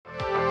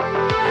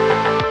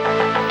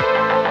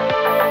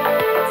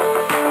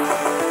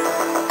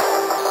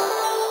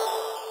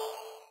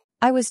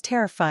I was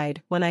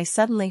terrified when I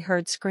suddenly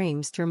heard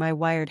screams through my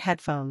wired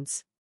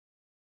headphones.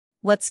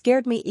 What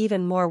scared me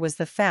even more was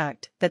the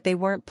fact that they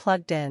weren't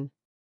plugged in.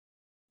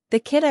 The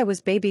kid I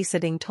was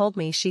babysitting told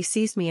me she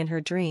sees me in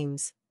her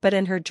dreams, but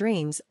in her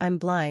dreams I'm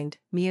blind,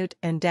 mute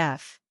and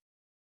deaf.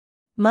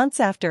 Months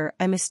after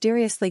I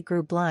mysteriously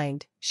grew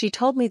blind, she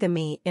told me the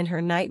me in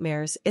her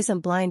nightmares isn't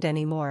blind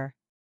anymore.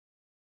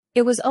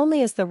 It was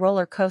only as the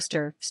roller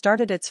coaster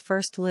started its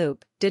first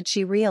loop did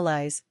she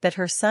realize that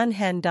her son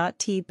had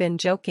been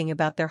joking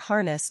about their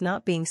harness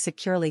not being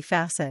securely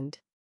fastened.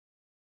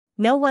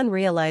 No one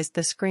realized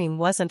the scream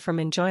wasn't from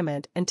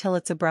enjoyment until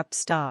its abrupt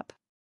stop.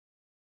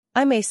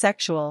 I'm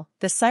asexual,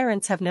 the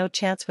sirens have no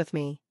chance with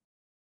me.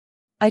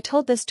 I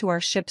told this to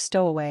our ship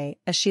stowaway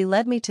as she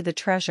led me to the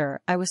treasure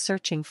I was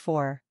searching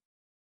for.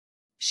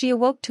 She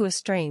awoke to a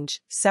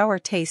strange, sour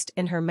taste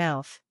in her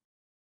mouth.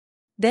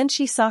 Then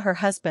she saw her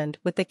husband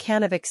with the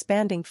can of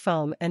expanding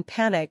foam and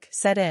panic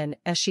set in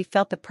as she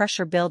felt the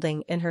pressure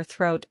building in her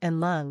throat and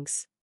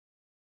lungs.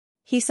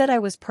 He said I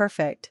was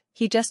perfect,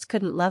 he just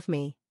couldn't love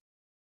me.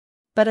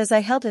 But as I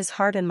held his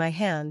heart in my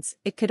hands,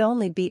 it could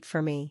only beat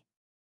for me.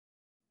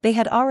 They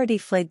had already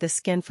flayed the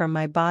skin from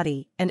my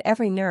body and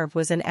every nerve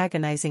was in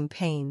agonizing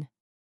pain.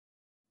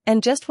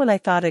 And just when I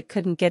thought it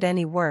couldn't get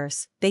any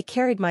worse, they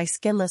carried my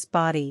skinless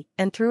body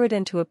and threw it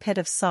into a pit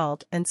of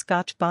salt and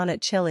Scotch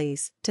bonnet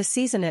chilies to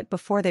season it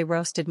before they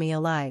roasted me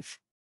alive.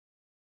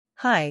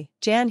 Hi,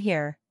 Jan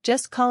here,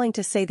 just calling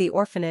to say the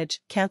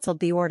orphanage canceled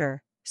the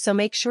order, so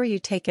make sure you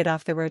take it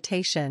off the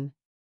rotation.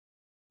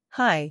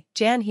 Hi,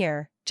 Jan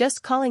here,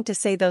 just calling to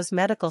say those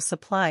medical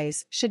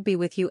supplies should be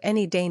with you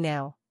any day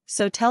now.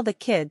 So tell the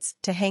kids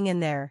to hang in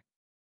there.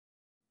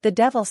 The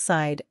devil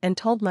sighed and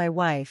told my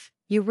wife,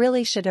 you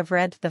really should have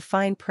read the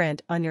fine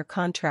print on your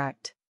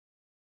contract.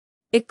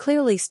 It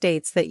clearly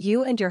states that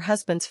you and your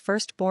husband's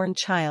firstborn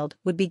child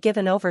would be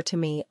given over to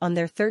me on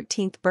their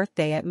 13th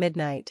birthday at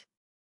midnight.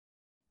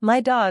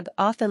 My dog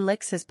often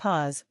licks his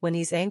paws when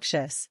he's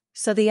anxious,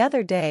 so the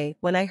other day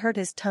when I heard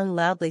his tongue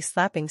loudly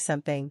slapping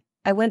something,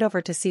 I went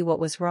over to see what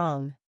was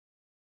wrong.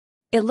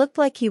 It looked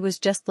like he was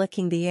just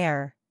licking the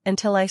air,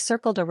 until I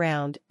circled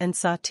around and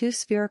saw two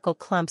spherical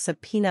clumps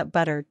of peanut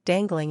butter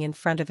dangling in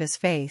front of his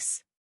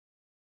face.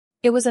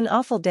 It was an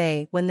awful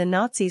day when the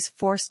Nazis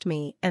forced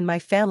me and my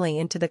family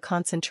into the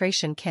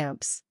concentration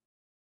camps.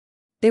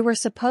 They were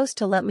supposed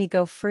to let me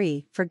go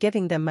free for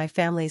giving them my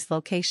family's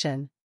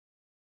location.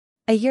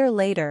 A year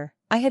later,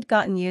 I had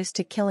gotten used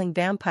to killing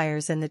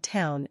vampires in the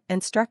town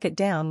and struck it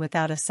down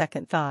without a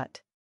second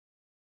thought.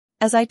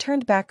 As I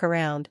turned back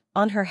around,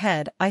 on her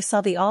head I saw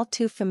the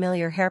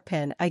all-too-familiar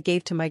hairpin I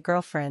gave to my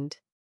girlfriend.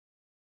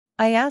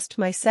 I asked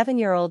my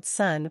 7-year-old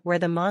son where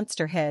the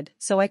monster hid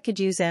so I could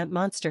use Ant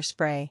Monster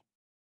spray.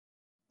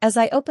 As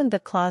I opened the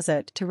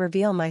closet to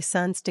reveal my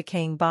son's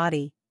decaying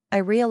body, I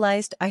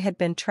realized I had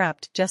been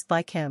trapped just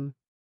like him.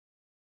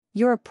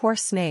 You're a poor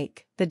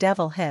snake, the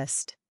devil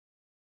hissed.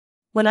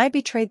 When I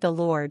betrayed the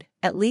Lord,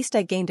 at least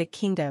I gained a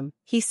kingdom,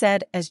 he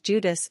said as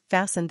Judas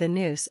fastened the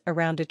noose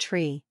around a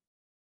tree.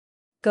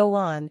 Go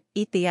on,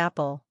 eat the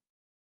apple.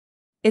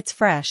 It's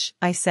fresh,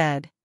 I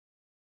said.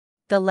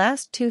 The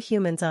last 2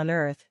 humans on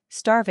Earth,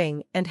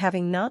 starving and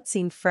having not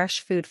seen fresh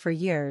food for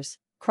years,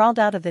 crawled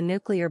out of the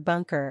nuclear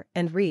bunker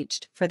and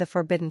reached for the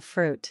forbidden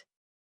fruit.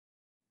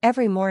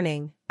 Every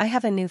morning, I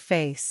have a new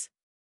face.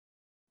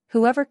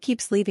 Whoever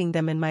keeps leaving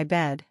them in my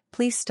bed,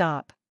 please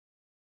stop.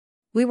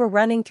 We were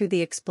running through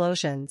the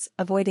explosions,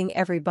 avoiding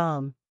every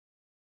bomb.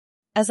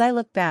 As I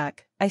look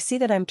back, I see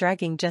that I'm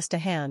dragging just a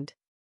hand.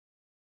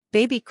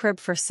 Baby crib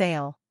for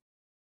sale.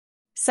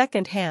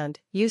 Second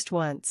hand, used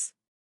once.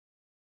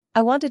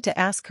 I wanted to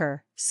ask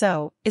her,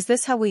 so, is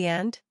this how we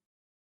end?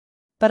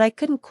 But I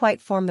couldn't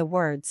quite form the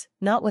words,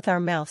 not with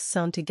our mouths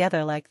sewn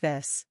together like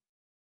this.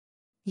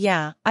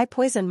 Yeah, I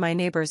poisoned my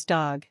neighbor's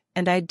dog,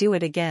 and I'd do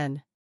it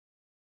again.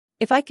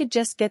 If I could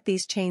just get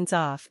these chains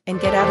off and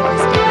get out of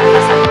this damn.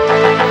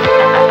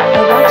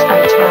 I watched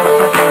my child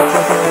happily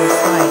go down the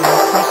slide on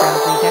the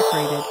playground we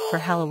decorated for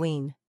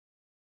Halloween.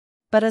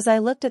 But as I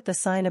looked at the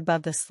sign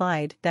above the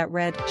slide that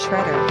read,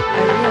 Shredder,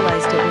 I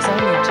realized it was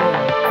only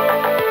June.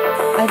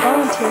 I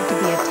volunteered to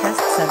be a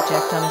test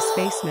subject on a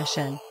space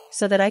mission,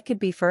 so that I could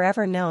be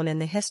forever known in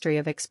the history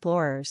of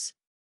explorers.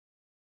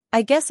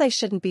 I guess I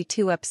shouldn't be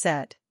too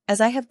upset, as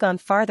I have gone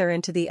farther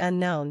into the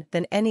unknown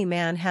than any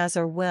man has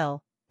or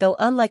will, though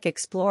unlike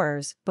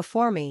explorers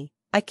before me,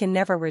 I can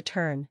never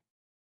return.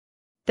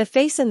 The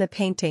face in the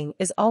painting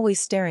is always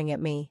staring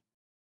at me.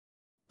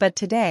 But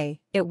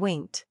today, it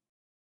winked.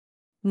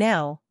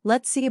 Now,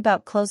 let's see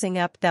about closing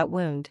up that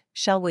wound,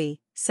 shall we,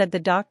 said the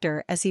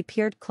doctor as he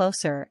peered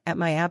closer at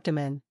my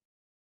abdomen.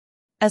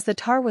 As the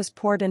tar was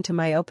poured into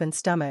my open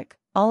stomach,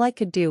 all I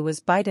could do was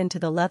bite into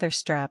the leather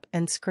strap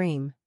and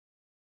scream.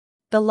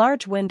 The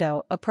large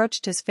window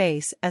approached his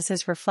face as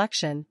his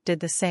reflection did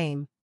the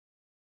same.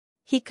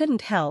 He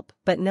couldn't help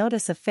but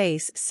notice a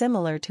face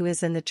similar to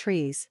his in the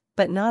trees,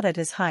 but not at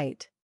his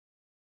height.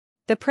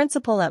 The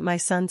principal at my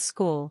son's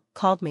school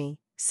called me,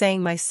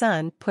 saying my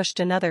son pushed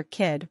another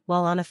kid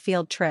while on a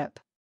field trip.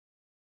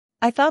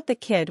 I thought the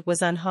kid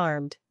was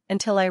unharmed,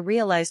 until I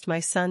realized my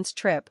son's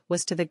trip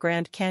was to the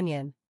Grand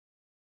Canyon.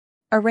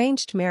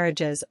 Arranged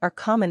marriages are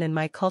common in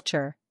my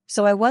culture,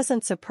 so I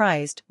wasn't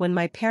surprised when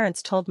my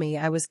parents told me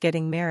I was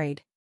getting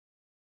married.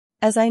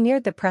 As I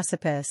neared the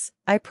precipice,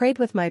 I prayed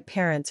with my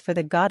parents for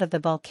the god of the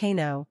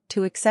volcano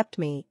to accept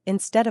me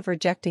instead of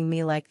rejecting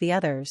me like the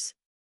others.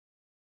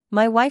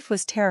 My wife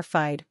was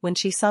terrified when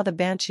she saw the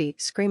banshee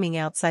screaming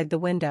outside the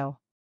window.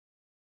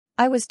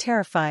 I was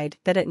terrified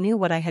that it knew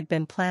what I had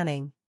been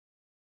planning.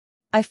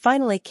 I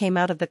finally came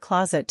out of the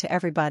closet to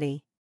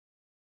everybody.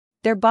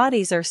 Their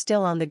bodies are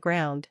still on the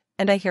ground,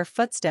 and I hear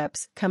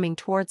footsteps coming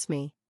towards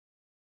me.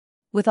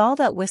 With all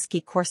that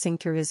whiskey coursing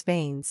through his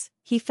veins,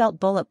 he felt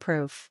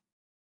bulletproof.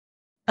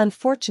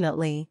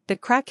 Unfortunately, the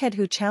crackhead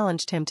who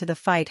challenged him to the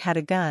fight had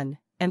a gun,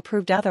 and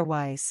proved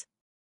otherwise.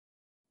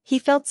 He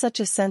felt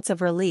such a sense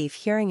of relief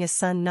hearing his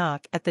son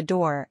knock at the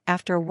door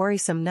after a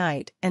worrisome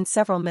night and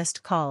several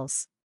missed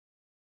calls.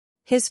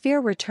 His fear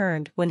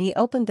returned when he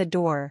opened the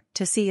door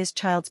to see his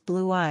child's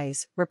blue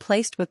eyes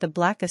replaced with the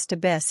blackest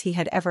abyss he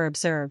had ever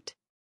observed.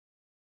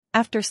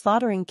 After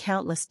slaughtering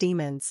countless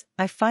demons,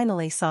 I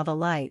finally saw the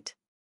light.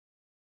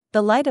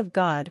 The light of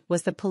God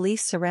was the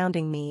police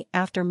surrounding me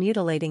after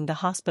mutilating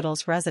the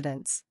hospital's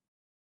residents.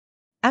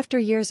 After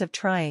years of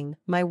trying,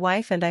 my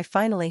wife and I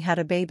finally had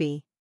a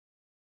baby.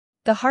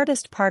 The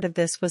hardest part of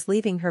this was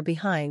leaving her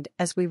behind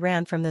as we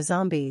ran from the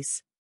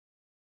zombies.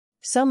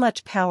 So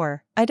much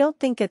power, I don't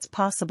think it's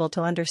possible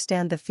to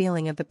understand the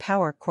feeling of the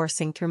power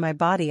coursing through my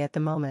body at the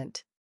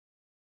moment.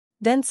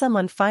 Then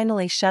someone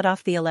finally shut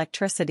off the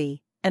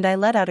electricity, and I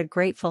let out a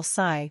grateful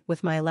sigh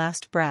with my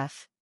last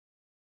breath.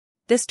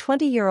 This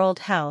 20-year-old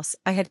house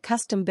I had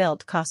custom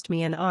built cost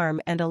me an arm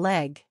and a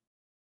leg.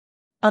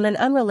 On an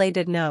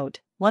unrelated note,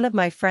 one of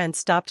my friends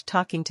stopped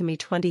talking to me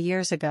 20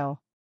 years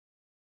ago.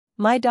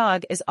 My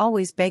dog is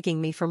always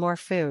begging me for more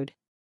food.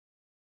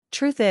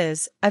 Truth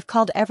is, I've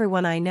called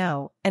everyone I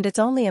know, and it's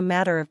only a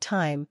matter of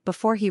time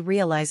before he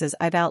realizes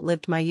I've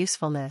outlived my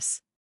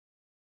usefulness.